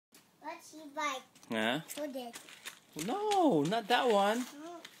Huh? So dirty. No, not that one.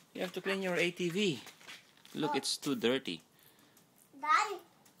 No. You have to clean your ATV. Look, it's too dirty. Done.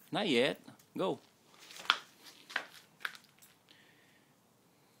 Not yet. Go.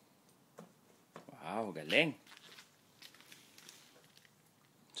 Wow, galing.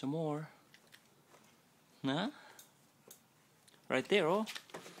 Some more. Huh? Right there, oh.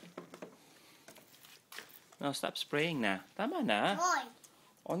 No, stop spraying na. Tama na. Boy.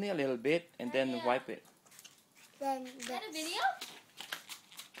 Only a little bit and then wipe it. Then Is that a video?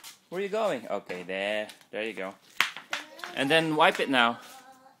 Where are you going? Okay, there. There you go. And then wipe it now.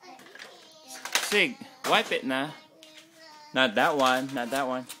 Sig, wipe it now. Not that one. Not that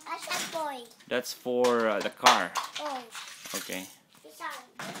one. that's a boy. That's for the car. Oh. Okay. This one.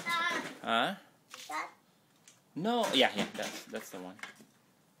 Huh? That. No. Yeah, that's the one.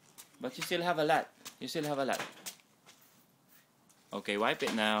 But you still have a lot. You still have a lot. Okay, wipe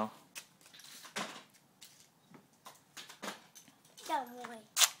it now. Don't worry.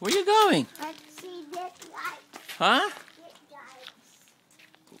 Where are you going? Let's see that light. Huh?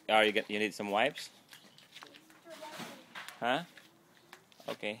 That light. Oh, you need some wipes? Huh?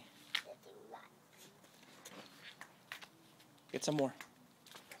 Okay. Get some more.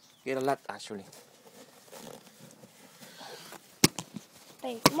 Get a lot, actually.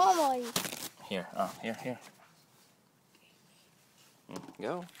 Wait, Mama. Here. Here.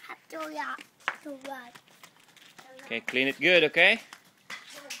 Go. Okay, clean it good, okay?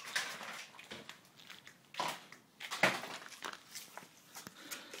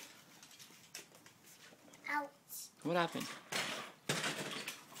 Ouch. What happened?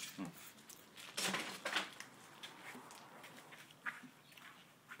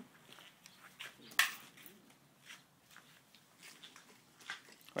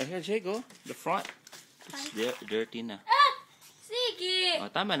 Right here, Jay, go. The front. It's dirty na. Ah! Ziggy! Oh,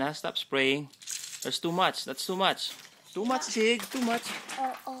 tama na. Stop spraying. There's too much. That's too much. Too much, Sig. Too much.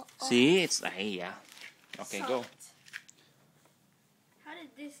 Oh. See? It's... Ay, yeah. Okay, Salt. go. How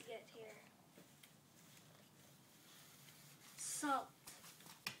did this get here? Salt.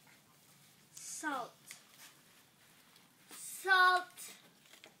 Salt. Salt.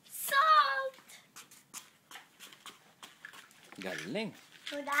 Salt. Galing.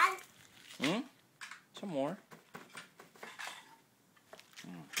 So done? Hmm? Some more.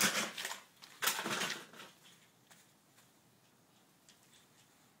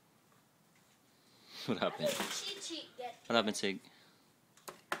 What How happened? did the cheat sheet get What happened, Sig?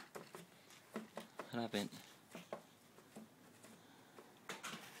 What happened?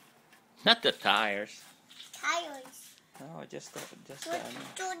 Not the tires. Tires. No, just the Too body.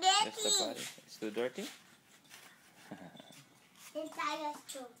 dirty. It's too dirty? And tires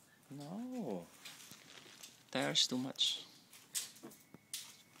too. No. Tires too much.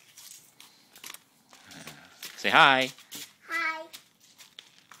 Say hi. Hi.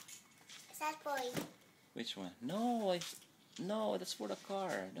 Is that boy? Which one? No, no, that's for the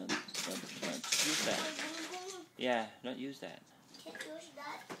car. Don't use that. Yeah, don't use that. Can't use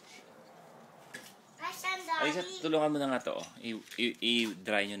that. Asan Alisa, daddy? tulungan mo na nga to. Oh.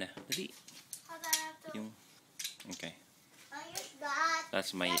 I-dry nyo na. Dali. How do I have to? Yung... Okay. I use that.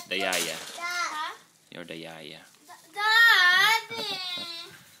 That's my dayaya. That. Your dayaya. Daddy!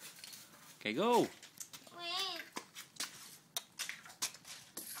 Okay, go.